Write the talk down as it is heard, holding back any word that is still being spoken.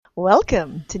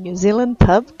Welcome to New Zealand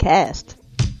Pubcast.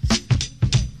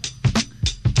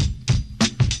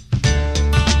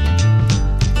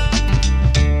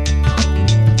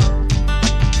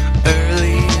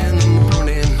 Early in the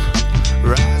morning,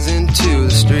 rising to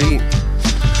the street.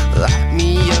 Light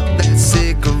me up that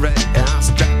cigarette, and I'll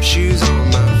strap shoes on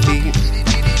my feet.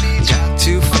 Got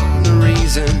to find a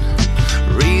reason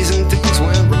things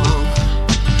went wrong.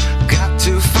 Got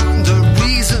to find a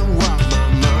reason why my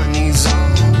money's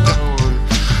all gone.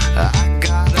 I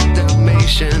got a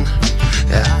Dalmatian,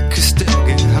 I could still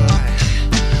get high.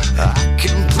 I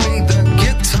can play the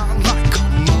guitar like a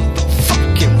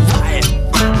motherfucking riot.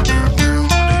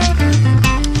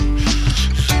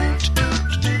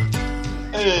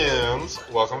 And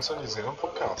welcome to New Zealand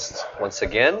Podcast. Once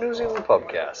again, New Zealand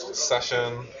Pubcast.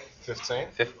 Session 15.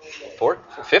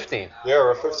 15? Yeah,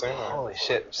 we're 15 now. Holy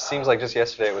shit. Seems like just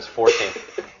yesterday it was 14.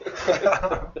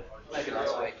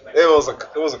 It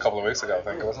was a couple of weeks ago, I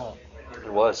think, wasn't it?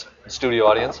 It was. Studio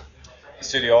audience?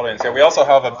 Studio audience. Yeah, we also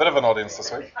have a bit of an audience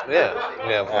this week.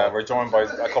 Yeah. We're joined by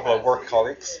a couple of work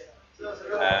colleagues.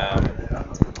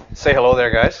 Say hello there,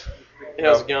 guys. Hey,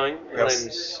 how's it going? My Yes.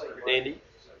 name's Andy,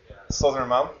 Southern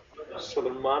Man.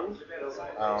 Southern Man,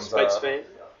 And, Spades fan.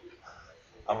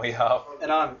 and we have...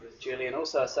 And I'm Julian,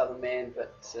 also a Southern man,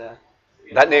 but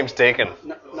That name's taken.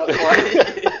 not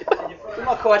quite,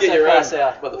 not quite Get so your far own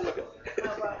south. motherfucker.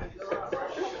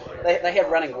 They have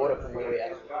running water from where we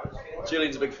are.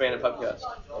 Julian's a big fan of podcasts.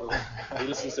 He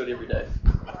listens to it every day.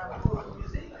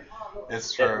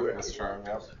 It's true, Everywhere. it's true,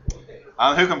 yeah.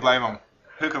 And who can blame him?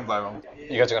 Who can blame him?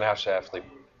 You guys are going to actually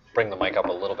bring the mic up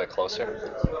a little bit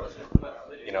closer.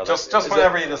 You know, Just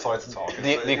whenever you decide to talk.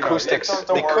 the acoustics Don't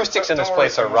the worry- acoustics in this don't worry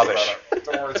place too are much rubbish. about it.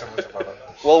 Don't worry too much about it.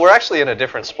 Well, we're actually in a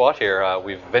different spot here.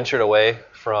 We've ventured away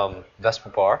from Vespa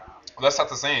Bar. Let's set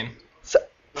the scene. So-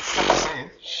 Let's set the scene.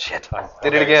 Shit, I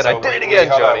did it Okay, again. so I did it we again,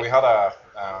 had Johnny. We had a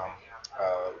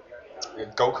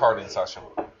go-karting session.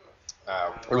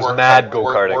 It was mad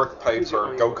go-karting. Work paid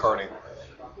for go-karting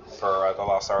for the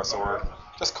last hour, so we're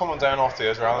just coming down off the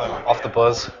adrenaline, Off the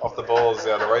buzz. off the bulls,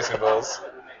 the racing bulls.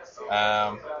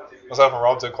 Myself and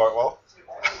Rob did quite well.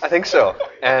 I think so.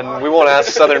 And we won't ask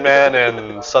Southern Man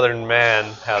and Southern Man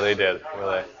how they did, will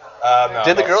they? No,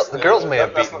 Did the that's- girls may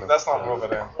have that's beaten not, them. Let's not rub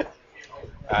it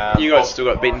in. You guys still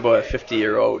got beaten by a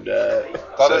 50-year-old.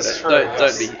 That is true, Don't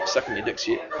yes. be sucking your dicks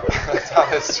yet.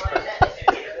 That is true.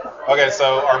 Okay,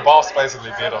 so our boss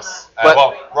basically beat us. But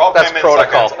well, Rob that's came in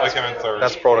protocol. second, I came in third.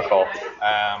 That's protocol.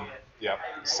 Yeah,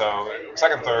 so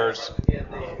second, third,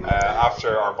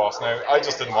 after our boss. Now, I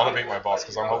just didn't want to beat my boss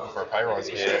because I'm hoping for a pay rise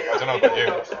and shit. I don't know about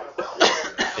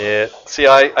you. Yeah. See,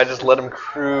 I just let him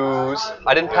cruise.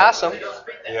 I didn't pass him.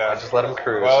 Yeah. I just let him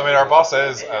cruise. Well, I mean, our boss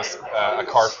is a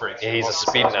car freak. Yeah, he's a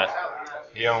speed nut.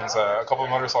 He owns a couple of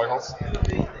motorcycles. I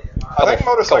Couple- think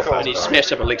motorcycles... couple And he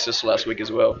smashed up a Lexus last week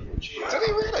as well. Did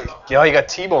he really? Yeah, you got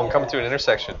T-Bone coming through an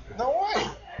intersection. No way.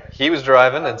 He was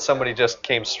driving, and somebody just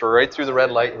came straight through the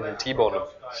red light and T-boned him.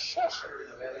 Shit.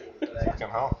 Fucking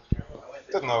hell.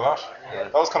 Didn't know that.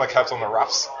 That was kind of kept on the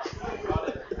wraps.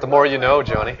 The more you know,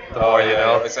 Johnny. The more you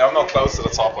know. See, I'm not close to the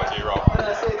top like you, Rob.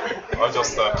 I'm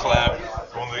just a pleb,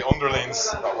 one of the underlings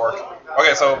at work.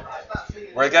 Okay, so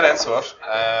we'll get into it.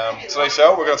 Today's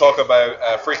show, we're going to talk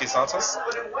about Freaky Santas.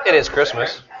 It is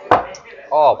Christmas.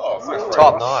 Oh, thank you very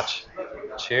top much.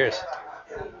 notch. Cheers.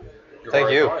 You're Thank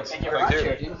very you. kind.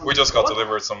 Thank you. We just got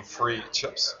delivered some free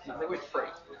chips. They went free.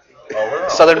 Oh, we're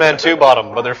not. Southern Man 2 bought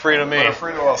them, but they're free to me. They're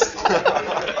free to us.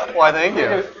 Why, thank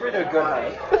you. We're doing good,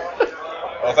 honey.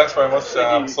 Well, thanks very much,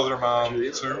 Southern Man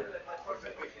 2.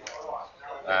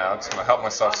 I'm just going to help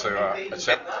myself to a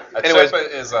chip. Anyways.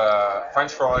 Chip is a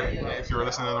French fry, if you were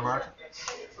listening in America.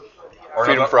 Or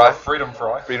Freedom not- fry. or Freedom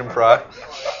fry. Freedom fry.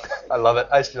 I love it.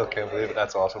 I still can't believe it.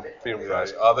 That's awesome. Freedom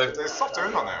fries. They stopped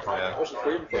doing that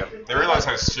now. Yeah. They realised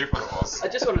how stupid it was. I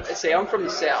just want to say I'm from the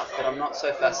south, but I'm not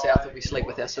so far south that we sleep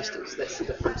with our sisters. That's the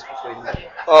difference between them.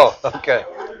 Oh, okay.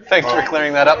 Thanks for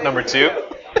clearing that up, number 2.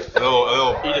 A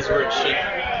little He just weird shit.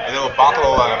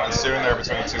 battle ensuing there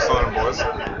between the two southern boys.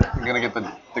 I'm gonna get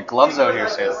the gloves out here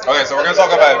soon. Okay, so we're gonna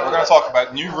talk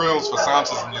about new rules for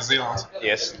Santas in New Zealand.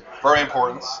 Yes. Very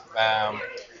important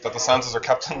that the Santas are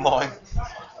kept in line.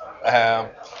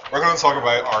 We're going to talk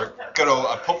about our good old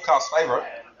Pubcast favourite,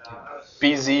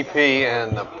 BZP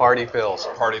and the party pills.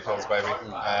 party pills, baby.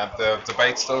 The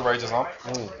debate still rages on.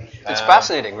 It's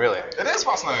fascinating, really. It is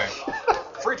fascinating.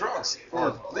 Free drugs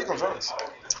or legal drugs.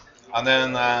 And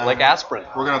then Like aspirin.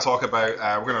 we're going to talk about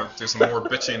we're going to do some more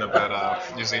bitching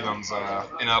about New Zealand's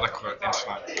inadequate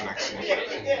internet connection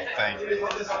thing.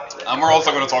 And we're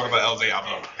also going to talk about El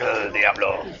Diablo.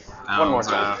 Diablo. And, One more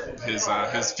time.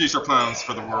 His future plans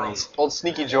for the world. Old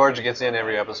Sneaky George gets in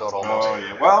every episode almost. Oh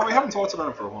yeah. Well, we haven't talked about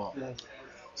him for a while.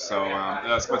 So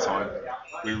yeah, it's about time.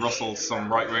 We rustled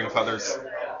some right-wing feathers.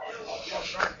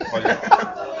 What do you-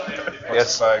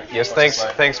 Yes, say? yes. What Thanks, to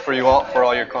say? thanks for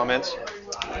all your comments.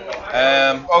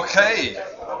 Okay.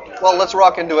 Well, let's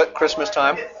rock into it. Christmas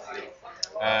time.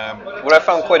 What I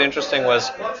found quite interesting was,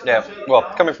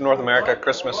 coming from North America,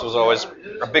 Christmas was always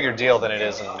a bigger deal than it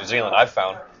is in New Zealand. I've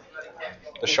found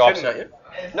the shops. Don't you?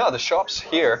 No, the shops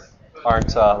here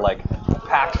aren't like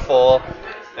packed full,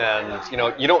 and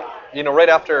right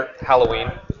after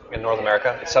Halloween in North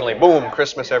America, it's suddenly boom,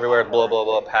 Christmas everywhere, blah blah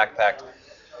blah, packed,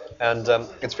 and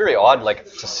it's very odd, like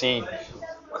to see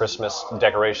Christmas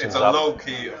decorations It's a up.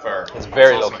 low-key affair. It's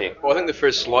very awesome. low key. Well, I think the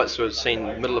first lights were seen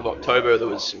middle of October. There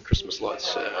was some Christmas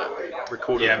lights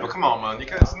recorded. Yeah, but come on, man.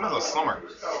 It's the middle of summer.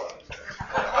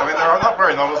 I mean, they're not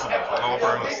very noticeable. In all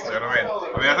fairness, you know what I mean?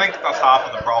 I mean, I think that's half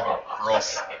of the problem for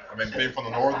us. I mean, being from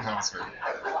the northern hemisphere.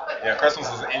 Yeah, Christmas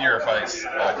is in your face,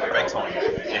 like big time.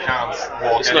 You can't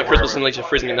walk It's anywhere. not Christmas unless you're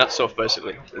freezing your nuts off,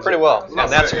 basically. Pretty well, and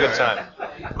that's a it, good yeah, time.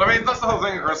 yeah. But I mean, that's the whole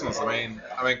thing of Christmas. I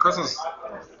mean, Christmas.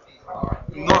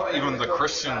 Not even the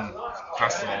Christian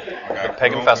festival. Okay? The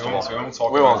pagan festival. We won't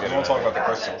talk We won't about the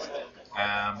Christians.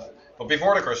 But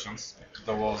before the Christians,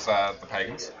 there was the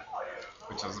pagans,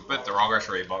 which is a bit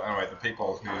derogatory. But anyway, the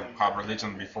people who had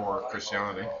religion before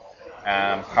Christianity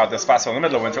had this festival in the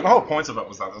middle of winter. And the whole point of it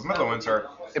was that it was middle of winter.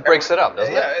 It breaks it up,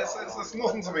 doesn't it? Yeah, it's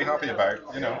nothing to be happy about.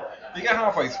 You know, you get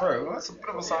halfway through, and it's a bit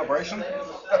of a celebration.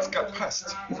 Let's get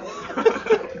pissed.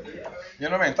 You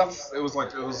know what I mean? It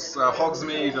was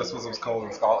Hogsmeade, this was called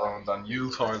in Scotland, and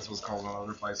Yuletides was called in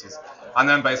other places. And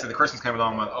then basically the Christians came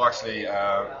along and went, actually,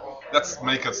 let's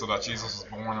make it so that Jesus was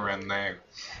born around now.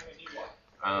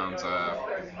 And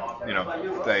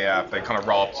they kind of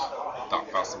robbed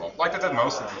that festival, like they did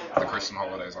most of the Christian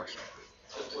holidays actually.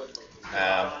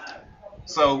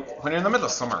 So when you're in the middle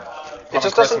of summer, It just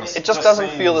having doesn't. Christmas It just doesn't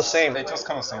feel the seems- same. It just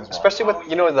kind of seems wrong. Especially with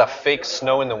the fake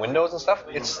snow in the windows and stuff.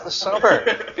 It's the summer.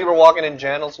 People are walking in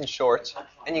jandals and shorts,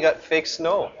 and you got fake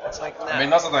snow. It's like, nah. I mean,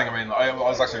 that's the thing. I mean, I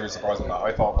was actually really surprised at that.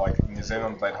 I thought, like, in New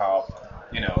Zealand, they'd have,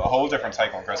 a whole different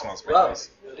take on Christmas. Well, Because,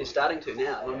 they're starting to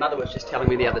now. My mother was just telling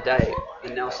me the other day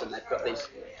in Nelson they've got these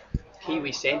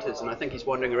Kiwi Santas, and I think he's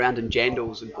wandering around in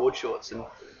jandals and board shorts. And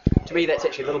to me, that's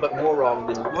actually a little bit more wrong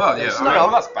than. well, yeah, I mean,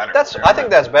 well, that's better. I think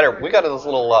that's better. We got this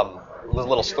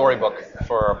little storybook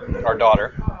for our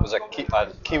daughter. It was a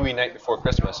Kiwi night before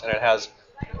Christmas, and it has,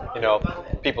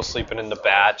 people sleeping in the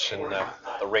batch, and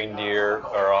the reindeer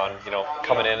are on,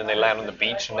 coming in and they land on the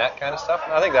beach and that kind of stuff.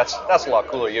 And I think that's a lot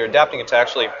cooler. You're adapting it to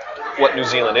actually what New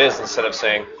Zealand is, instead of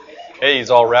saying, hey,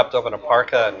 he's all wrapped up in a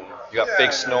parka and you got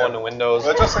fake snow in the windows.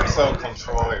 Well, it just seems so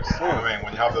contrived. You know what I mean?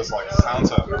 When you have this, like,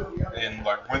 Santa in,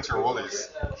 like, winter woolies.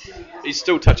 He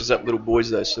still touches up little boys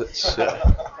though, so that's.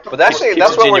 But actually, Keeps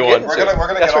that's it what we're genuine. getting to. We're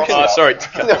gonna That's get what on to we're that.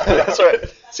 Sorry. No, that's all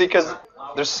right. See, because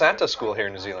there's Santa school here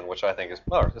in New Zealand, which I think is,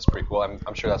 that's pretty cool.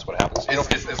 I'm sure that's what happens.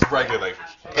 It's regulated.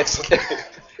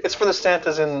 It's for the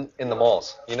Santas in the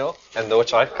malls, and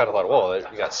which I kind of thought, whoa,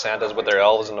 you got Santas with their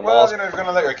elves in the Well, malls. if you're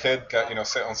gonna let your kid get,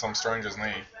 sit on some stranger's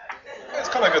knee, it's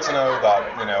kind of good to know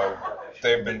that,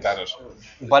 they've been vetted.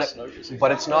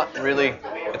 But it's not really,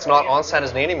 it's not on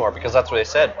Santa's knee anymore, because that's what they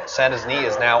said. Santa's knee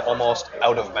is now almost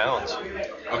out of bounds.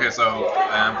 Okay, so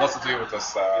what's the deal with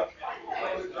this?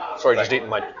 Sorry, just eating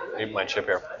my chip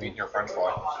here. Eating your French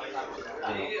fry.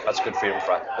 That's good freedom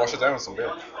fry. Wash it down with some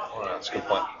beer. Oh, that's a good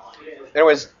point.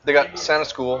 Anyways, they got Santa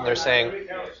school, and they're saying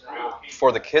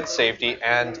for the kids' safety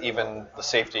and even the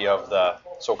safety of the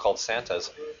so-called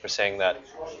Santas, they're saying that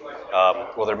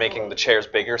they're making the chairs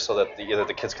bigger so that either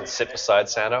the kids can sit beside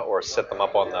Santa or sit them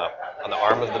up on the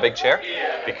arm of the big chair,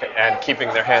 and keeping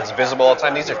their hands visible all the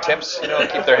time. These are tips,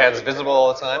 keep their hands visible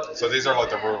all the time. So these are like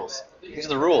the rules. These are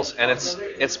the rules, and it's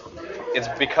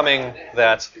becoming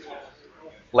that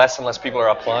less and less people are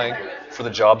applying for the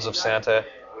jobs of Santa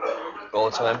all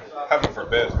the time. Heaven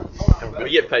forbid.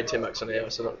 We get paid $10 an hour,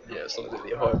 so it's not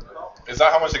really a hope. Is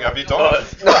that how much have you done?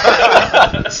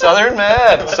 it? Southern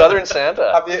man, Southern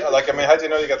Santa. Have you, how do you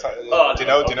know you get? Do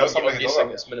you know somebody I'm who does guessing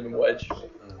that? it's minimum wage.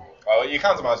 Well, you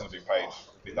can't imagine being paid.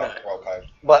 Be that well paid.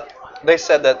 But they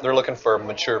said that they're looking for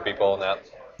mature people and that.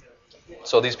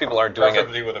 So these people aren't doing it.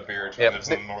 Preferably with a beard. Yep. Who lives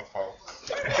in the North Pole.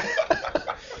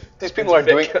 These people aren't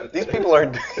doing. These people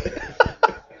aren't.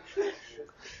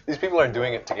 These people aren't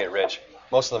doing it to get rich.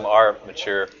 Most of them are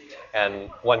mature. And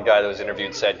one guy that was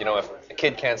interviewed said, if a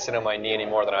kid can't sit on my knee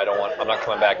anymore, then I'm not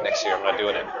coming back next year. I'm not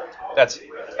doing it.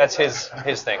 That's his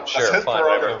thing. Sure, his fine,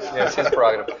 whatever. prerogative. Yeah, it's his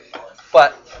prerogative.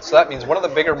 But so that means one of the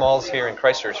bigger malls here in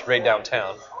Christchurch, right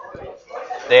downtown,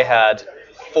 they had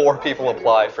 4 people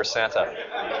apply for Santa.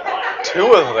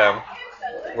 2 of them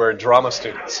were drama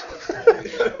students.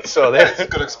 So It's a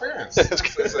good experience. It's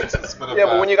a bit of yeah,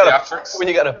 but when you got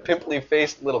theatrics. a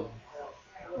pimply-faced little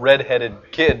red-headed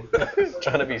kid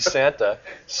trying to be Santa,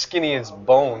 skinny as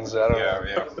bones, I don't know.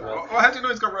 Yeah. Well, how do you know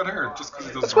he's got red hair? Just because he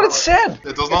doesn't. That's what it said.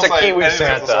 It does not It's a say Kiwi anything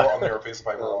of the Santa. sort on your piece of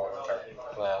paper.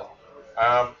 Well,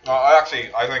 No, I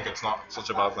think it's not such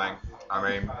a bad thing. I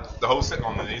mean, the whole sitting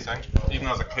on the knee thing, even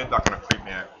as a kid, that kind of creeped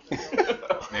me out. You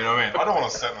know what I mean? I don't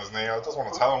want to sit on his knee. I just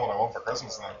want to tell him what I want for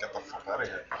Christmas and then get the fuck out of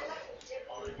here.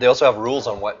 they also have rules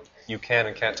on what you can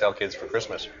and can't tell kids for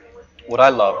Christmas. What I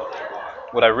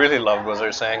really loved was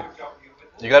they're saying,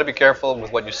 you got to be careful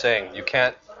with what you're saying. You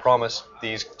can't promise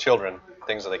these children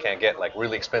things that they can't get, like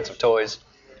really expensive toys,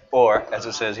 or, as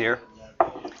it says here,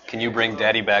 can you bring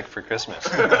daddy back for Christmas?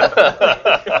 There's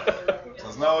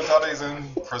no daddies in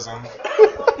prison.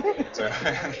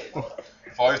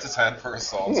 5 to 10 for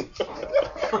assault.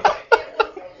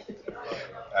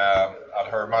 At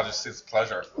Her Majesty's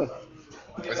pleasure.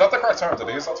 Is that the correct term? Did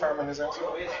they use that term in New Zealand?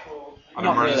 At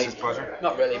Not Her really. Majesty's pleasure?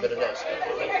 Not really, but it is.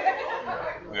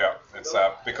 Yeah, it's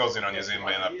because New Zealand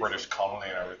being a British colony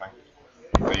and everything,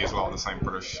 they use a lot of the same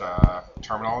British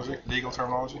terminology, legal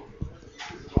terminology,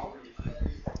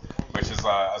 which is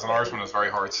as an Irishman is very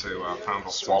hard to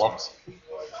handle Swallow. sometimes.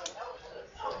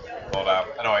 But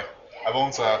anyway, I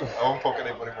won't poke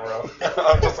anybody more out.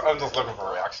 I'm just looking for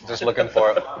a reaction. Just looking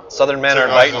for it. Southern men Two are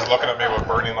guys biting. just looking at me with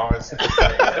burning eyes.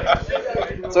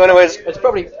 So anyways, It's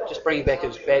probably just bringing back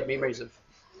his bad memories of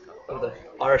the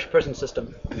Irish prison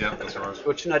system, Yeah, that's right.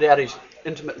 which no doubt he's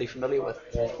intimately familiar with.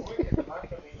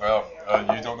 Well,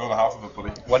 you don't know the half of it,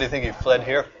 buddy. why do you think you fled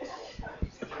here?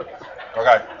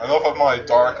 Okay, enough of my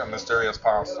dark and mysterious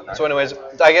past. Okay? So anyways,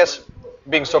 I guess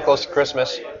being so close to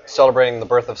Christmas, celebrating the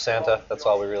birth of Santa, that's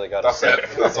all we really got to That's say. it.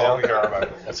 That's all we care about.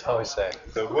 That's all we say.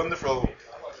 The wonderful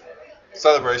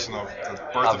celebration of the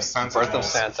birth of Santa. Birth of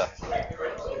Claus. Santa.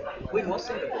 When was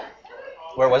Santa born?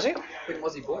 Where was he? When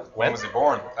was he born? When was he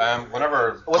born?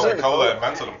 Whenever Wasn't it Coca-Cola Coke?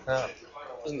 invented him. Yeah. It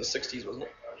was in the 60s, wasn't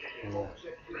it?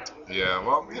 Yeah,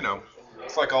 well,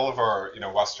 it's like all of our,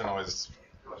 westernized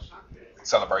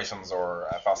celebrations or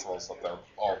festivals that they're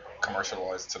all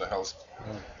commercialized to the hilt.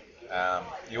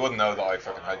 You wouldn't know that I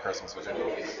fucking hate Christmas, would you?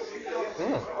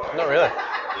 Not really.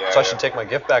 Yeah. So I should take my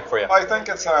gift back for you. I think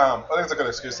it's a good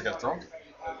excuse to get drunk.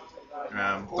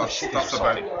 That's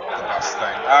about the best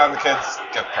thing. And the kids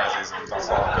get prezzies and that's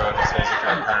all good. I suppose if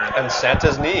you're a parent. And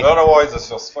Santa's knee. Otherwise, it's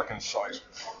just fucking shite.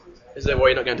 Is that why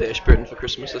you're not going to Ashburton for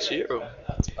Christmas this year? Or?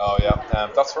 Oh yeah,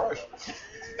 that's right.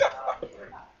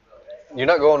 You're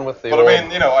not going with the But old... I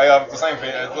mean, I have the same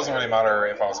feeling. It doesn't really matter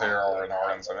if I was here or in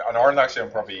Ireland. So in Ireland, actually,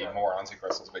 I'm probably more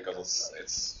anti-Christmas because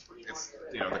it's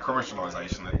the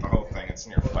commercialization, the whole thing. It's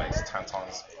in your face 10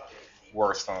 times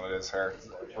worse than it is here.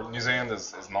 New Zealand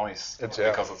is nice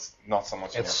because it's not so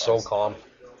much. It's in so your face. calm.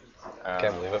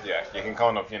 Can't believe it. Yeah, you can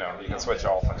kind of, you can switch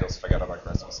off and just forget about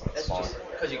Christmas. And it's That's fine. just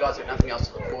because you guys have nothing else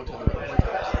to look forward to in the winter.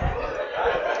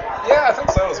 Yeah, I think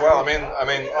so as well. I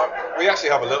mean, we actually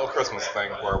have a little Christmas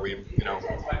thing where we,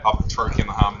 have the turkey and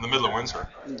the ham in the middle of winter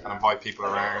and invite people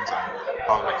around and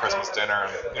have a Christmas dinner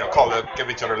and give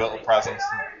each other little presents.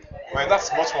 And,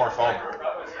 that's much more fun.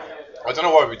 I don't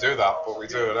know why we do that, but we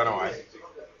do it anyway.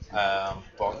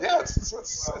 But yeah, it's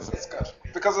good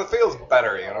because it feels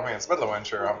better. It's middle of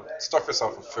winter. Stuff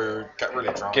yourself with food, get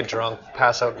really drunk. Get drunk,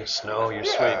 pass out in the snow, you're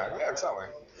sweet. Yeah, exactly.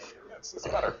 It's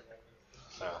better.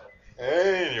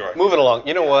 Anyway. Moving along.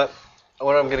 You know what?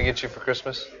 What I'm going to get you for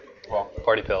Christmas? Well,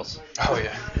 Party pills. oh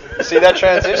yeah. See that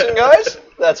transition, guys?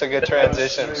 That's a good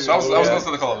transition. I was going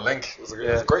to call it a link. It was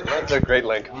a great link. It's a great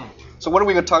link. So what are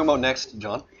we going to talk about next,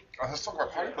 John? Let's talk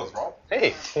about party pills, Rob.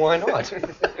 Hey, why not?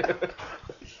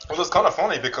 Well, it's kind of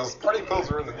funny because party pills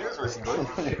were in the news recently.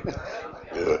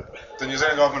 The New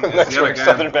Zealand government is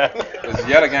Southern man.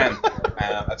 yet again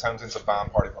attempting to ban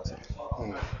party pills.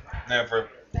 Now, for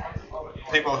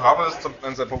people who haven't listened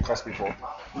to NZ podcast before,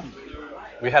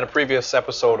 We had a previous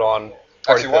episode on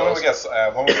party actually, pills.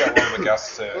 when we get one of the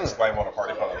guests to explain what a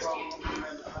party pill is.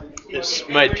 It's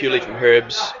made purely from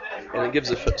herbs, and it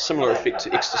gives a similar effect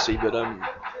to ecstasy, but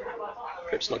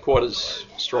perhaps not quite as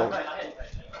strong.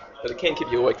 But it can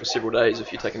keep you awake for several days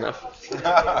if you take enough.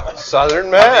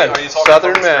 Southern man. Are you talking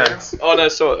Southern from man. experience? Oh no,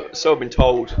 so I've been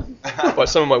told by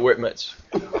some of my workmates.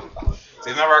 So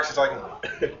you've never actually taken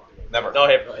them? Never? No,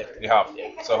 I haven't. You have?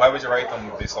 So how would you rate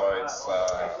them besides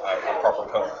a proper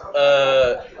pill?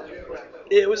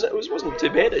 It wasn't too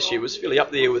bad actually. It was fairly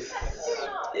up there with.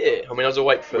 Yeah, I mean I was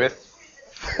awake for. With?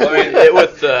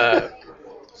 with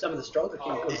some of the stronger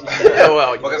chemicals. Yeah,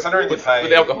 well, Well, considering with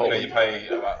you alcohol. know, you pay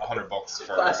 $100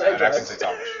 for Class A an drugs. ecstasy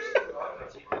tablet.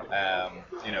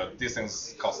 You know, these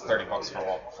things cost $30 for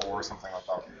what, 4 or something like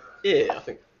that. Yeah, I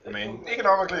think. I mean,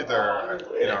 economically, they're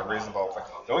a reasonable thing.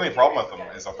 The only problem with them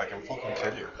is that they can fucking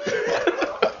kill you.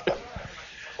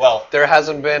 Well, There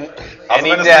hasn't been any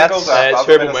been a single deaths. death. It's I've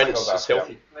herbal been a maintenance. single It's death,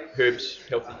 healthy. Herbs,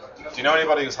 healthy. do you know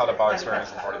anybody who's had a bad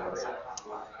experience in 40 minutes?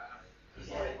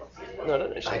 No, I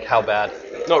don't actually. Like how bad?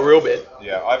 Not real bad.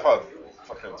 Yeah, I've had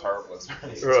fucking terrible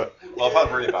experiences. Right. Well, I've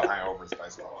had really bad hangovers,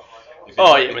 basically. If you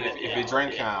Oh, drink, yeah, but if you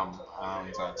drink and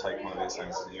take one of these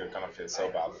things, you're gonna feel so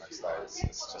bad the next day.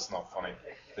 It's just not funny.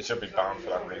 They should be banned for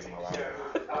that reason alone.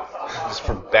 Just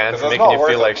for banned for It's making not you worth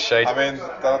feel it. like shite. I mean,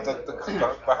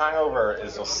 the hangover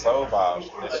is just so bad.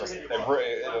 It's just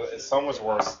it's so much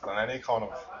worse than any kind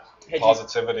of Had you-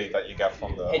 positivity that you get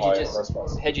from the Had high you in the first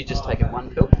place. just taken one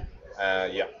pill?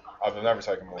 Yeah, I've never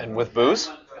taken one. And with booze?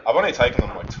 I've only taken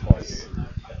them like twice.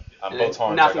 And both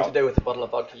times Nothing I to got, do with the bottle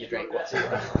of vodka you drank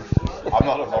whatsoever. I'm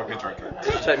not a vodka drinker.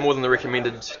 Did you take more than the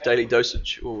recommended daily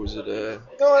dosage, or was it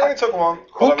No, I only took one.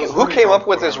 but I was Who really came drunk up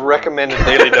with when this I- recommended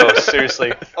daily dose?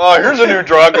 Seriously. Oh, here's a new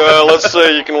drug. Let's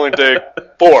say you can only take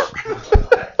 4.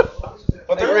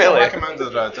 But there is Really? a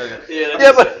recommended daily.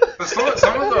 Yeah, but But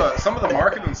some of the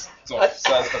marketing stuff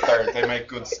says that they make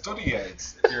good study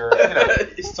aids if you're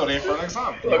studying for an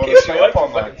exam. You want to stay up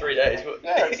on that. 3 days. But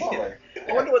Yeah, exactly.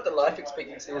 I wonder what the life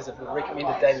expectancy is of the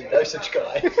recommended daily dosage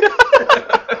guy.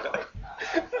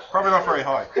 Probably not very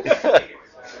high.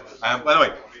 But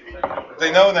anyway,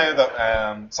 they know now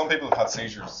that some people have had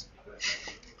seizures,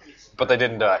 but they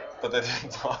didn't die. but they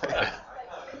didn't die.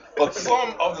 But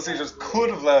some of the seizures could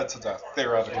have led to death,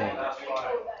 theoretically.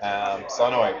 So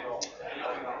anyway,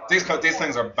 these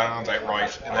things are banned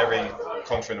outright in every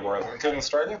country in the world, including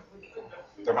Australia.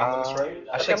 They're banned in Australia.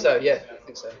 I think so, yeah. I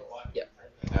think so. Yeah.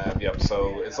 Yeah,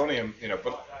 so it's only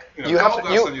but You have God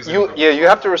bless the New to, Zealand you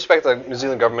have to respect the New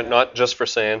Zealand government, not just for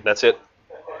saying that's it.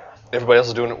 Everybody else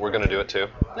is doing it. We're going to do it too.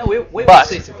 No, we want But-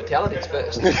 to see some fatalities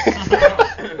first.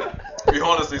 government. We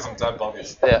want to see some dead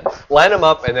bodies. Yeah, line them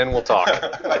up and then we'll talk.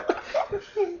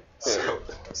 So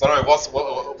anyway,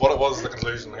 what was the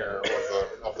conclusion here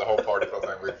of the whole particle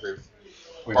thing?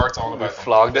 We've barked on about them.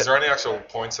 flogged Is it. there any actual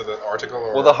points of the article?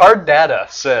 Or Well, the hard data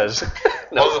says.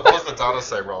 what does the data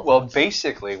say, Rob? Well,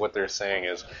 basically, what they're saying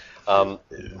is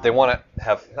they want to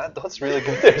have. That's really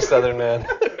good there, Southern Man.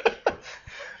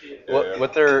 Yeah.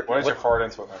 What they're. Why don't you fart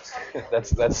into it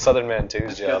next? That's Southern Man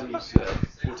 2's job.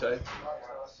 forte.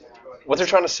 What they're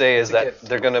trying to say is that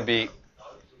they're going to be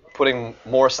putting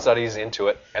more studies into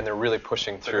it, and they're really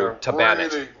pushing through to ban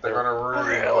it. They're going to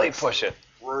Really push it.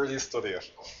 really study it.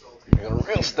 They're going to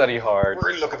real study hard.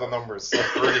 Really look at the numbers.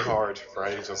 Really hard for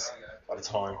ages at a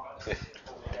time.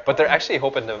 But they're actually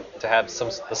hoping to have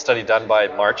the study done by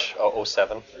March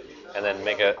 07, and then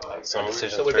make a decision.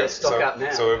 So we through. better stock up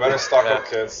now. So we better stock Yeah. up,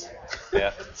 kids.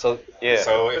 Yeah. So yeah.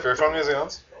 So if you're from New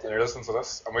Zealand and you're listening to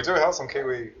this, and we do have some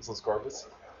Kiwi subscribers,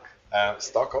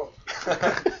 stock up.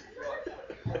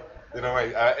 You know,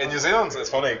 in New Zealand, it's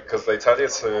funny because they tell you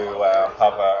to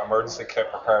have an emergency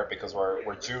kit prepared because we're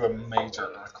due a major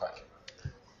earthquake.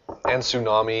 and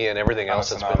tsunami and everything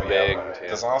else that's been big. Yeah.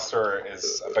 Disaster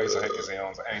is about to hit New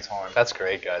Zealand at any time. That's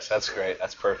great, guys. That's great.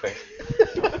 That's perfect.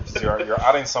 You're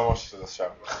adding so much to this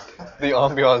show. The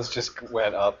ambiance just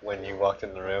went up when you walked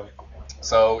in the room.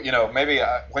 So, maybe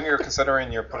when you're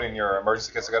putting your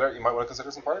emergency kit together, you might want to consider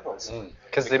some particles.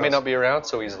 Because they may not be around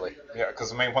so easily. Yeah,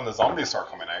 because when the zombies start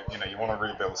coming out, you want to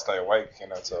really be able to stay awake,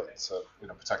 to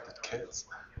protect the kids.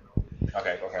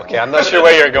 Okay, I'm not sure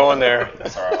where you're going there.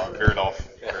 Sorry, I veered off.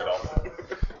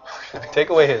 Take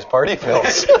away his party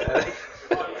pills.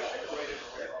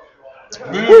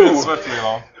 Moving swiftly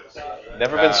along.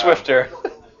 Never been swifter.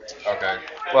 Okay.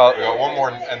 Well- we got one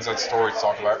more NZ story to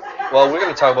talk about. Well, we're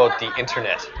going to talk about the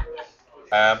internet.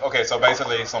 Okay, so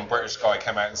basically, some British guy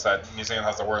came out and said New Zealand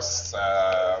has the worst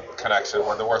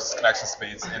connection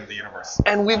speeds in the universe.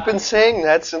 And we've been saying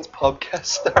that since podcast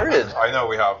started. I know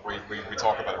we have. We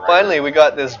talk about it. Right Finally, we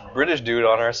got this British dude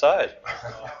on our side.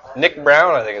 Nick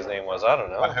Brown, I think his name was. I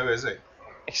don't And know. who is he?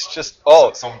 He's just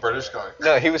Some British guy.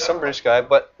 No, he was some British guy,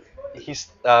 but he's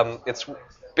it's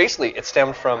basically it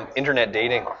stemmed from internet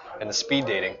dating and the speed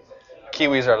dating.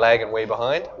 Kiwis are lagging way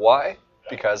behind. Why?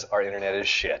 Because our internet is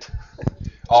shit. That's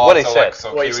what he said.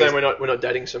 Wait, you're saying we're not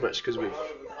dating so much because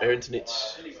our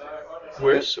internet's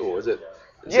worse, or is it?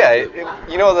 Yeah,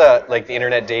 you know the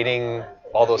internet dating,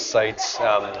 all those sites.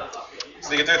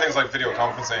 So you can do things like video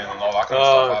conferencing and all that kind of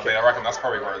Oh, stuff. okay. I mean, I reckon that's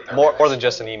probably where they're More than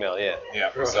just an email, yeah.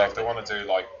 Yeah. So if they want to do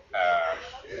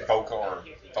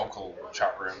vocal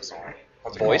chat rooms or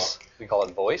What do you call Voice. We call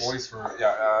it voice. it? Voice for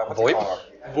yeah. What do you VoIP? call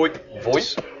it? VoIP.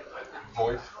 VoIP.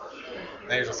 VoIP.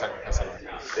 Now you're just taking the piss out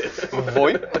of me.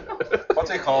 VoIP. What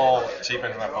do you call cheap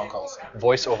internet phone calls?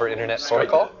 Voice over internet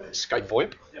protocol. Skype.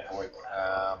 VoIP. VoIP.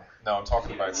 No, I'm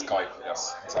talking about Skype.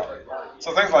 Yes, exactly.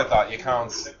 So things like that, you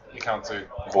can't do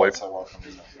VoIP. so well from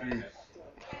using.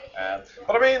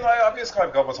 But I mean, I've used Skype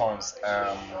a couple of times.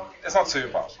 It's not too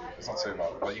bad.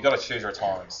 But you got to choose your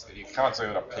times. You can't do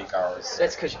it at peak hours.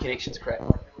 That's because your connection's crap.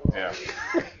 Yeah.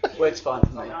 Works fine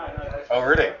for me. Oh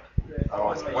really?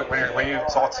 Oh, when you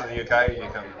talk to the UK,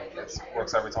 it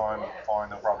works every time. Fine,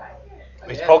 no problem.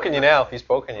 He's poking you now. He's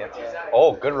poking you.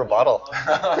 Oh, good rebuttal.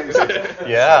 Yeah.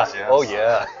 Yes. Oh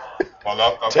yeah. Well,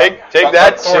 that, Take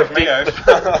that, sorted me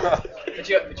Shifty. out.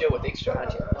 But you're with extra,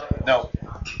 aren't you? No,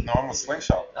 I'm a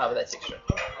Slingshot. Oh, but that's extra.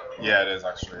 Yeah, it is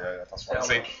actually. Yeah, that's right. Yeah.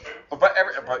 See, but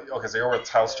okay, so you're with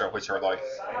Telstra, which are like,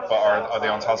 but are they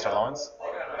on Telstra lines?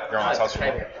 You're on a Telstra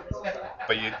line,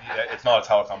 but it's not a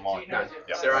telecom line. No, Yeah,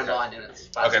 it's their own okay. line and it's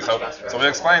faster, Okay, much faster. so we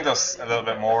explained this a little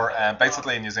bit more.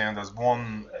 Basically, in New Zealand, there's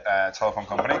one telephone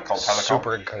company called Telecom.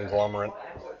 Super conglomerate.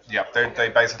 Yeah, they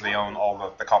basically own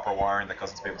all the copper wiring that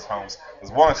goes into people's homes.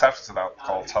 There's one exception to that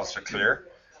called Telstra Clear,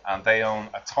 and they own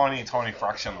a tiny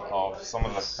fraction of some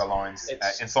of the lines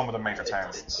in some of the major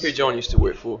towns. Who John used to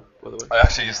work for, by the way. I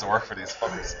actually used to work for these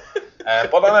fuckers.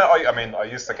 But I mean, I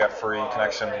used to get free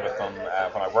connection with them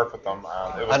when I worked with them,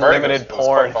 and it was Unlimited very good.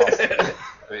 porn. It was quite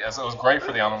fast. It was great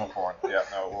for the animal porn. Yeah,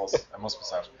 no, it was. It must be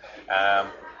said.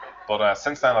 But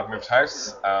since then, I've moved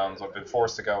house, and I've been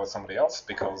forced to go with somebody else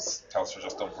because Telstra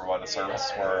just don't provide a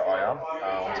service where I am.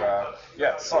 And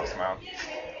yeah, it sucks, man.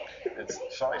 It's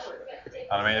shite.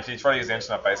 And I mean, if you try to use the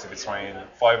internet basically between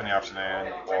 5 in the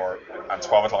afternoon and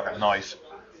 12 o'clock at night,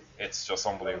 it's just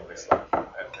unbelievably slow.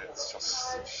 It's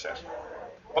just shit.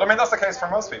 But I mean, that's the case for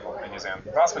most people in New Zealand.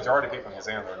 The vast majority of people in New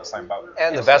Zealand are in the same boat.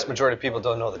 And the vast majority of people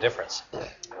don't know the difference. Well, to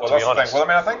that's be the honest. thing. Well,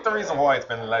 I mean, I think the reason why it's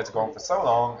been allowed to go on for so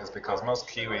long is because most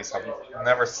Kiwis have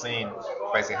never seen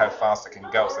basically how fast it can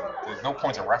go. So there's no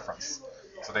point of reference.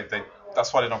 So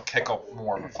that's why they don't kick up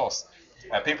more of a fuss.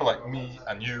 People like me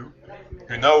and you,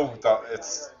 who know that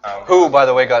it's Who, by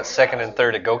the way, got second and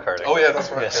third at go-karting. Oh yeah, that's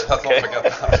right. Yes, Let's okay. not forget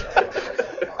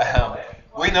that.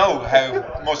 We know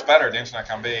how much better the internet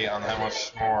can be and how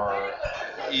much more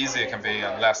easy it can be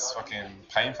and less fucking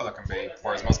painful it can be,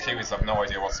 whereas most Kiwis have no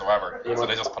idea whatsoever, so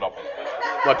they just put up with it.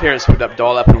 My parents hooked up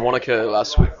dial-up in Wanaka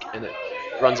last week, and it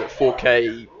runs at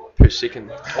 4K per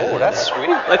second. Oh, that's sweet.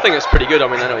 They think it's pretty good. I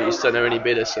mean, they don't used to know any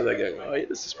better, so they go, "Oh yeah,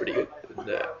 this is pretty good." And,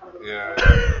 Yeah.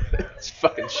 it's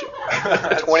fucking shit.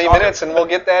 20 minutes and we'll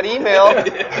get that email.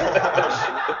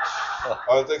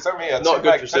 Oh, they sent me a Not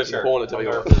good for picture certain porn, to on be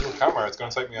their honest. Google camera. It's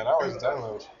going to take me an hour to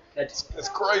download. It's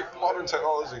great modern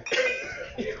technology.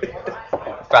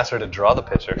 Faster to draw the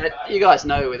picture. You guys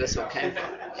know where this all came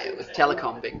from, with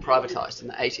telecom being privatised in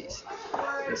the 80s.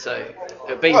 And so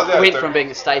it went from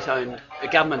being a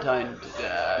government-owned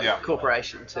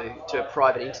corporation to a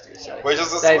private entity. So Which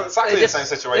is they've- exactly they the just- same they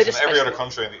situation just in every other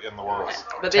basically- country in the world.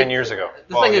 But 10 years ago.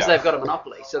 The thing is, yeah. they've got a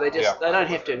monopoly, so they don't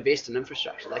have to invest in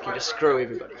infrastructure. They can just screw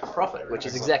everybody for profit, which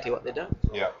is exactly what they're doing.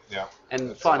 Yeah.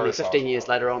 And It's finally, very sad. 15 years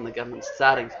later on, the government's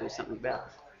starting to do something about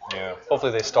it. Yeah.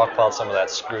 Hopefully they stockpiled some of that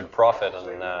screwed profit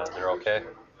and they're okay.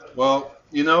 Well,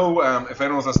 you know, if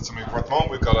anyone's listening to me, at the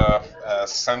moment we've got a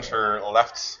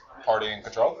centre-left party in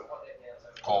control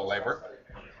called Labour.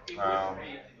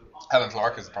 Helen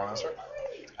Clark is the Prime Minister.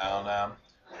 And,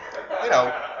 you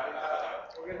know,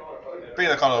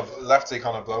 being a kind of lefty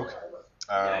kind of bloke,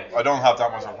 I don't have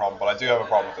that much of a problem, but I do have a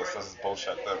problem with this. This is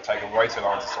bullshit. They're taking way too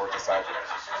long to sort this out.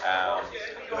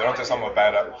 If they don't do something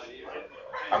about it,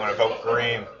 I'm going to vote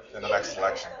Green in the next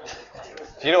election.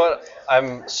 Do you know what?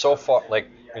 I'm so far, like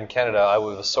in Canada, I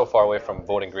was so far away from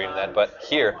voting Green then, but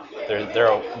here, they're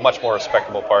a much more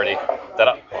respectable party.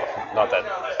 Not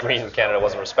that Green in Canada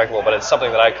wasn't respectable, but it's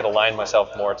something that I could align myself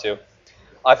more to.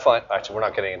 I find, actually, we're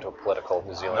not getting into a political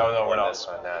New Zealand. No, we're not. This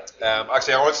or that.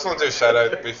 Actually, I just want to do a shout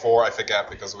out before I forget,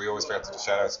 because we always forget to do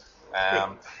shout outs.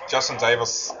 Justin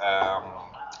Davis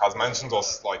has mentioned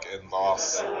us like in the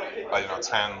last 10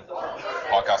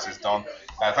 podcasts he's done.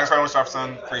 Thanks very much,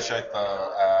 Jefferson. Appreciate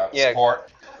the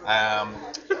support.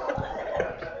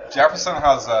 Jefferson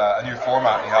has a new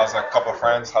format. He has a couple of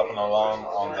friends helping along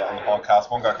on the podcast.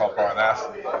 One guy called Brian F,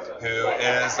 who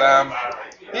is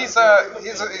he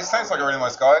sounds like a really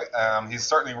nice guy. He's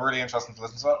certainly really interesting to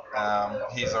listen to.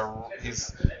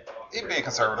 He'd be a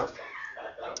conservative.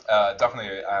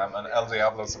 Definitely an El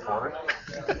Diablo supporter.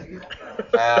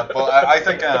 But I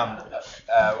think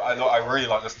I really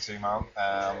like listening to you, man.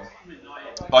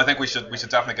 But I think we should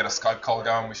definitely get a Skype call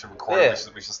going. We should record it.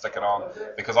 We should stick it on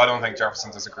because I don't think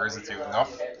Jefferson disagrees with you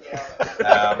enough.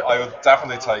 I would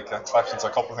definitely take exception to a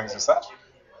couple of things you said.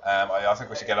 I think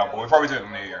we should get on, but we'll probably do it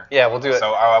in the new year. Yeah, we'll do it.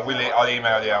 So I'll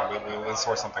email you and we'll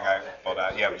sort something out.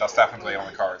 But yeah, that's definitely on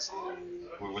the cards.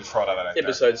 We'll throw that out.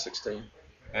 Episode 16.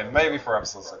 And maybe for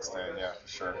episode 16, yeah, for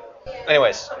sure.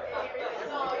 Anyways.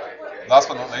 Last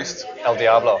but not least, El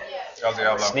Diablo.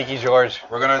 Sneaky George.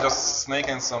 We're going to just sneak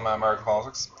in some American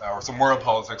politics, or some world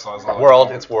politics as well.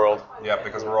 It's world. Yeah,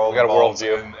 because we're all involved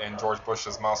in George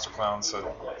Bush's master plan to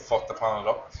fuck the planet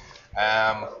up.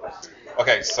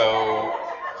 Okay, so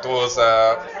there was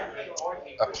a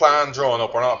plan drawn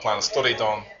up, or not a plan, a study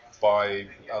done by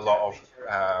a lot of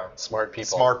smart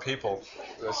people,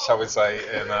 shall we say,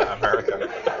 in America,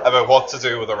 about what to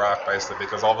do with Iraq, basically,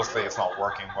 because obviously it's not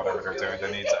working, whatever they're doing.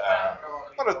 They need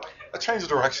not a change of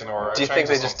direction, or do you think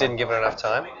they just didn't give it enough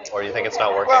time, or do you think it's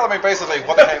not working? Well, I mean, basically,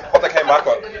 what they came back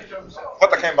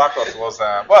with was,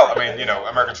 well, I mean, you know,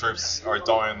 American troops are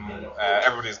dying,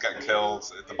 everybody's getting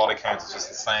killed, the body count is just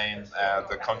insane,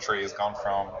 the country has gone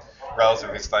from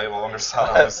relatively stable under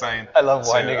Saddam Hussein. I love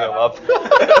winding them up.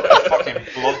 A fucking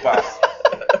bloodbath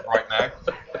right now.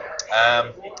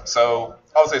 So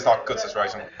obviously it's not a good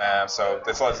situation. So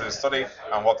they decided to do a study,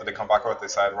 and what did they come back with? They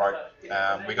said, right,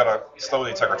 we got to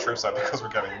slowly take our troops out because we're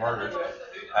getting murdered.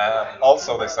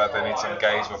 Also, they said they need to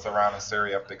engage with Iran and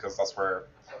Syria because that's where,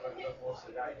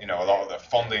 you know, a lot of the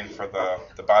funding for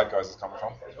the bad guys is coming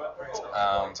from.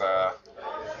 And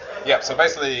yeah, so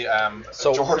basically,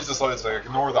 George decided to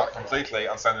ignore that completely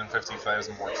and send in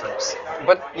 50,000 more troops.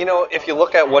 But you know, if you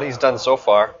look at what he's done so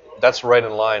far, that's right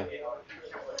in line.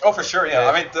 Oh, for sure, yeah.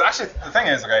 I mean, actually, the thing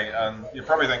is, okay, and you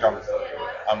probably think I'm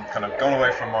kind of going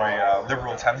away from my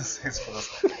liberal tendencies for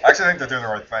this. I actually think they're doing the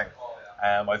right thing.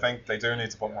 I think they do need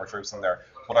to put more troops in there.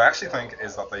 What I actually think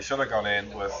is that they should have gone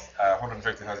in with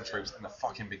 150,000 troops in the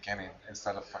fucking beginning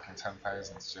instead of fucking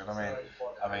 10,000. Do you know what I mean?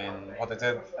 I mean, what they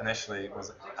did initially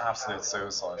was absolute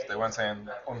suicide. They went in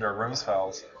under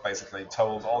Rumsfeld, basically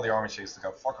told all the army chiefs to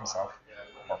go fuck himself,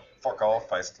 or fuck off,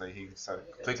 basically. He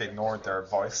completely ignored their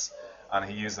advice. And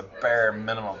he used a bare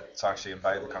minimum to actually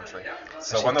invade the country.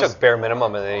 So when he took bare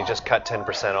minimum and then he just cut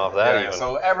 10% off that. Yeah,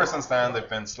 so ever since then they've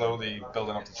been slowly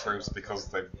building up the troops because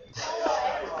they.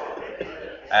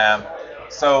 Yeah,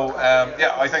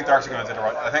 I think they're actually going to do the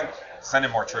right. I think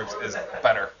sending more troops is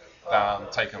better than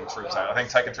taking troops out. I think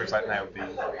taking troops out now would be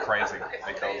crazy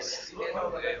because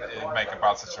it would make a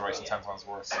bad situation 10 times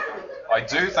worse. I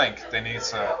do think they need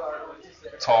to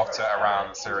talk to Iran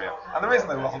and Syria, and the reason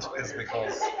they won't is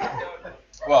because,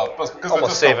 well, because almost they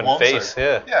just saving don't want face,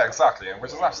 to. Yeah, exactly,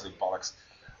 which is absolute bollocks.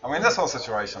 I mean, this whole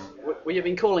situation. Well, you've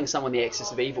been calling someone the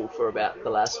axis of evil for about the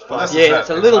last 5 years. It's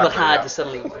a little bit hard to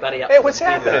suddenly buddy up. Hey, what's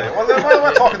happening? Yeah, well,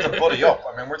 we're talking to buddy up.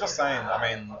 I mean, we're just saying. I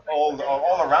mean,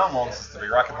 all Iran wants is to be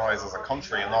recognised as a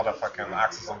country and not a fucking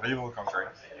axis of evil country.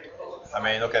 I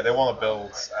mean, okay, they want to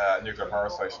build a nuclear power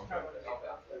station,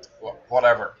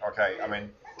 whatever. Okay, I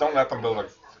mean, don't let them build a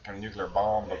fucking nuclear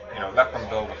bomb, but you know, let them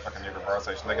build a fucking nuclear power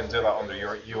station. They can do that under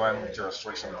your UN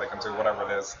jurisdiction. They can do whatever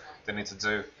it is they need to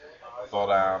do.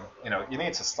 But you know, you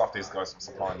need to stop these guys from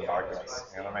supplying the bad guys.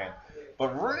 You know what I mean?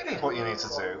 But really, what you need to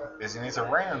do is you need to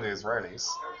rein in the Israelis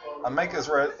and make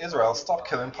Israel stop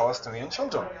killing Palestinian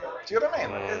children. Do you know what I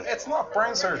mean? It's not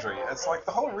brain surgery. It's like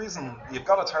the whole reason you've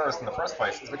got a terrorist in the first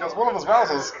place is because one of his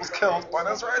relatives was killed by an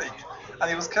Israeli, and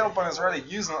he was killed by an Israeli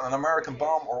using an American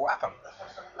bomb or weapon,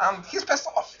 and he's pissed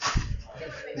off.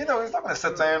 You know, he's not going to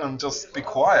sit down and just be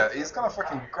quiet. He's going to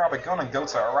fucking grab a gun and go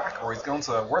to Iraq, or he's going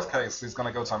to, worst case, he's going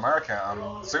to go to America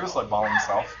and suicide bomb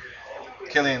himself,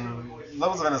 killing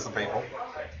loads of innocent people.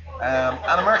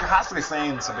 And America has to be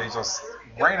seen to be just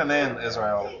reining in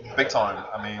Israel big time.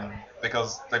 I mean,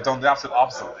 because they've done the absolute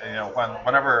opposite. You know,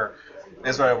 whenever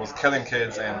Israel was killing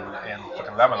kids in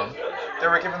fucking Lebanon, they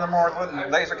were giving them more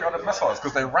laser-guided missiles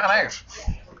because they ran out.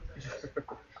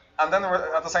 And then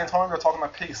at the same time, they were talking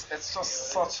about peace. It's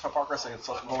just such hypocrisy. It's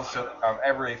such bullshit. And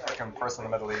every freaking person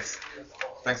in the Middle East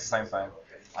thinks the same thing.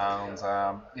 And,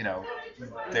 you know,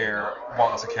 they're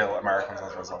wanting to kill Americans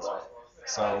as a result.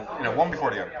 So, you know, one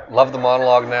before the other. Love the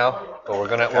monologue now, but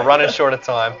we're running short of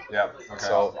time. Yeah, okay.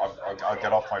 So I'll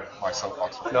get off my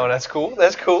soapbox. No, that's cool.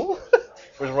 That's cool.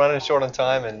 We're running short on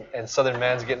time, and Southern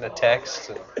Man's getting a text.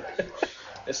 And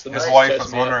his wife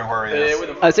is wondering where he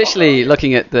is. I was actually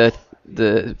looking at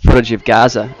the footage of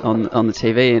Gaza on the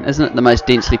TV, and isn't it the most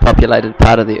densely populated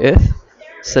part of the Earth?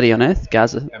 City on Earth,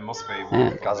 Gaza. It must be.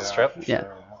 Yeah. Gaza Strip. Yeah.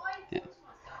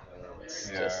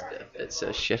 It's a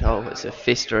shithole. It's a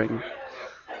festering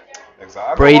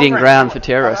Exactly. breeding ground for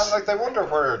terrorists. And, they wonder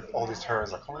where all these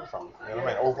terrorists are coming from. You know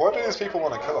what I mean? Or why do these people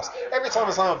want to kill us? Every time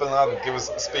Osama bin Laden gives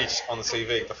a speech on the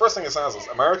TV, the first thing he says is,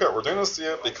 America, we're doing this to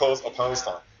you because of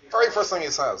Palestine. Very first thing he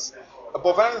says.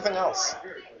 Above anything else.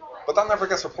 But that never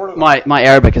gets reported. My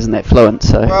Arabic isn't that fluent,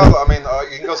 so... Well, I mean,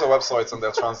 you can go to websites and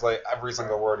they'll translate every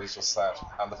single word he's just said.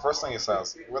 And the first thing he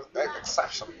says, with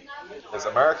exception, is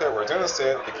America, we're doing this to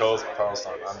you because of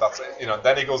Palestine. And that's it. You know,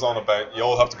 then he goes on about, you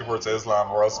all have to convert to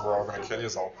Islam or else we're all going to kill you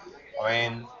all. I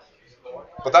mean...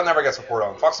 But that never gets reported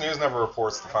on. Fox News never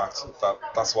reports the fact that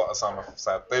that's what Osama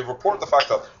said. They report the fact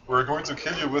that we're going to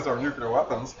kill you with our nuclear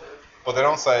weapons, but they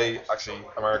don't say, actually,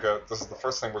 America, this is the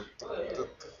first thing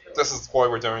this is why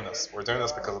we're doing this. We're doing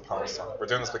this because of Palestine. We're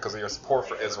doing this because of your support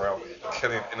for Israel,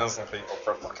 killing innocent people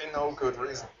for fucking no good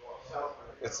reason.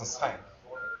 It's insane.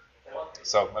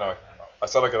 So, anyway, I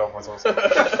said I'd get off my source. I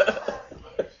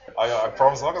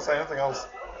promise I'm not going to say anything else.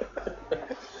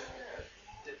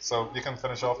 So, you can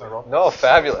finish off now, Rob? No,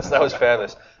 fabulous. That was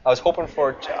fabulous. I was hoping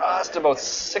for just about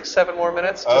 6-7 more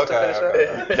minutes just to finish up.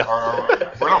 No.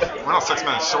 We're not 6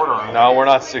 minutes short or anything. No, we're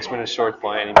not 6 minutes short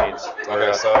by any means.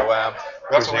 Okay, so we have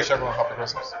to wish everyone Happy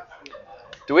Christmas.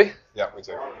 Do we? Yeah, we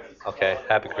do. Okay,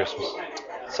 Happy Christmas.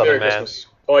 Southern Merry man. Christmas.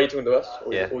 Oh, are you talking to us?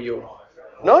 Or, Yeah. Or you?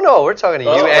 No, we're talking to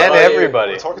you and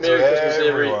everybody. We're talking Merry to Christmas,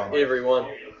 everyone. everyone.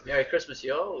 Merry Christmas,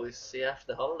 y'all. We'll see you after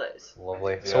the holidays.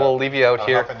 Lovely. Yeah. So we'll leave you out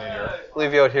here. Happy New Year.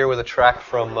 Leave you out here with a track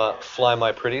from Fly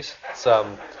My Pretties. It's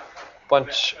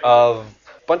bunch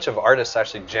of artists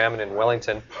actually jamming in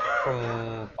Wellington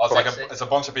from It's a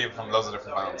bunch of people from loads of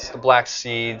different bands. the Black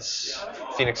Seeds,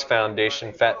 Phoenix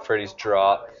Foundation, Fat Freddy's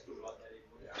Drop,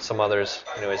 some others.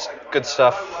 Anyways, good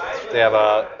stuff. They have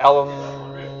a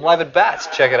album live at Bats.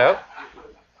 Check it out.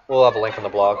 We'll have a link on the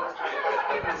blog.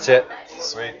 That's it.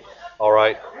 Sweet. All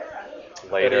right.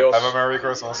 Later. Adios. Have a Merry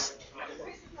Christmas.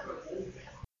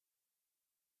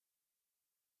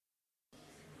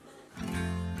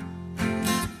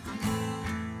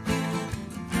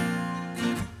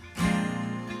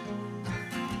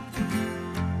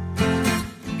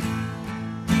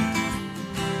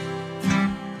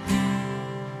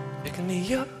 Picking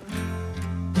me up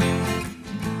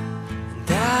and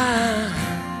down,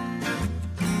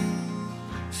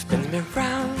 spinning me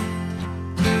round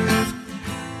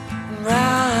and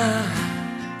round,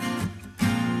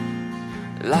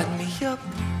 light me up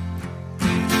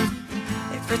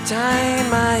every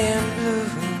time I am blue.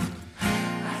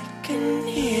 I can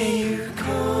hear you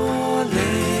calling,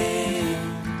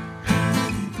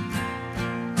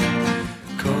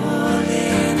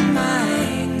 calling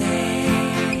my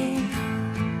name,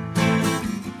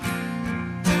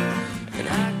 and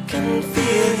I can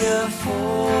feel you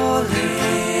falling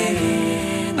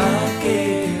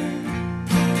again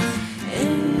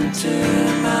into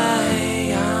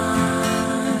my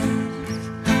arms.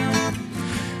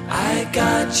 I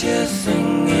got you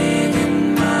singing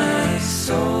in my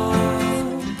soul.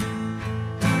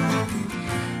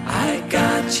 I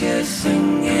got you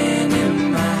singing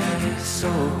in my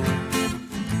soul.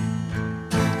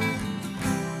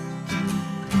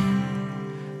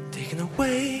 Taking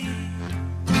away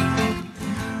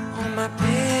all my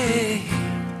pain,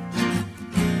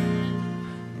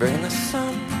 bringing the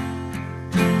sun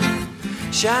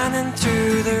shining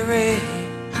through the rain,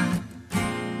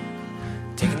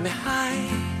 taking me high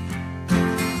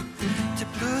to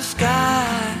blue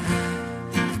sky.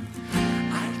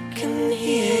 I can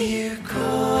hear you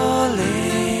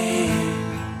calling,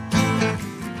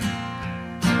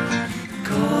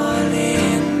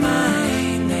 calling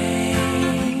my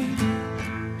name,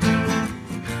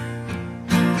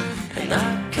 and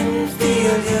I can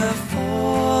feel you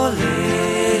falling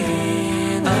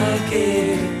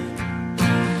again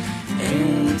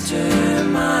into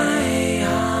my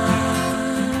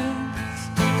arms.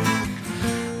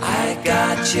 I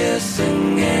got you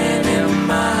singing in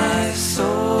my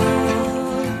soul.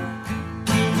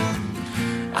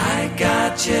 I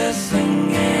got you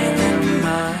singing in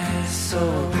my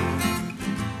soul.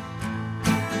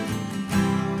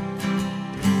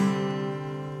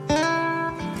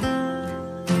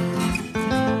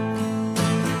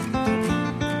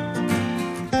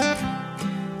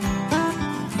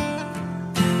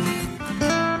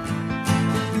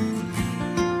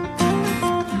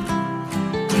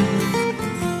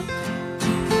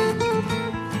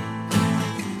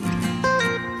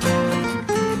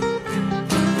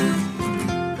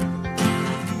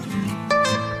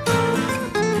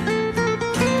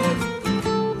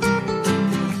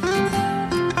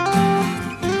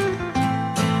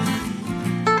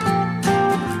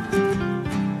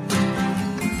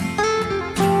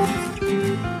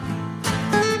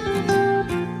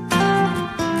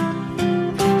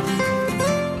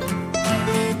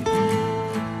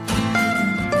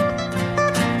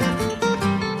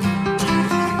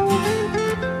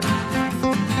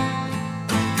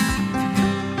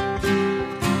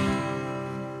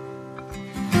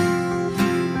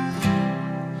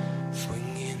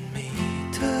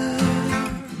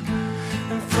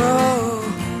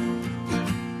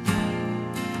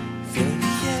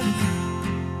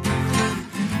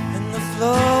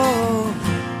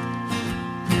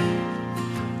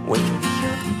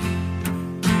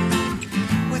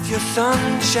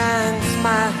 sun shines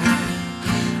my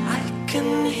I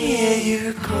can hear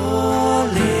you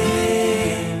calling,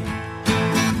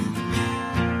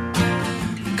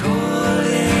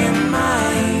 calling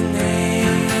my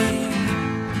name,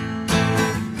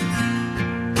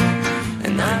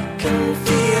 and I can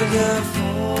feel you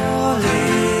falling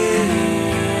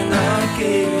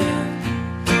again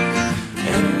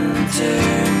into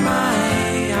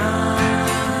my arms.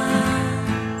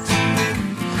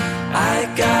 I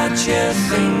got you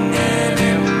singing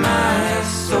in my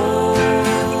soul,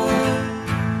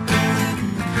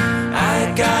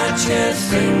 I got you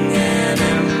singing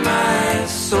in my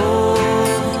soul,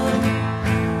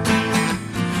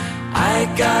 I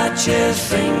got you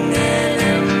singing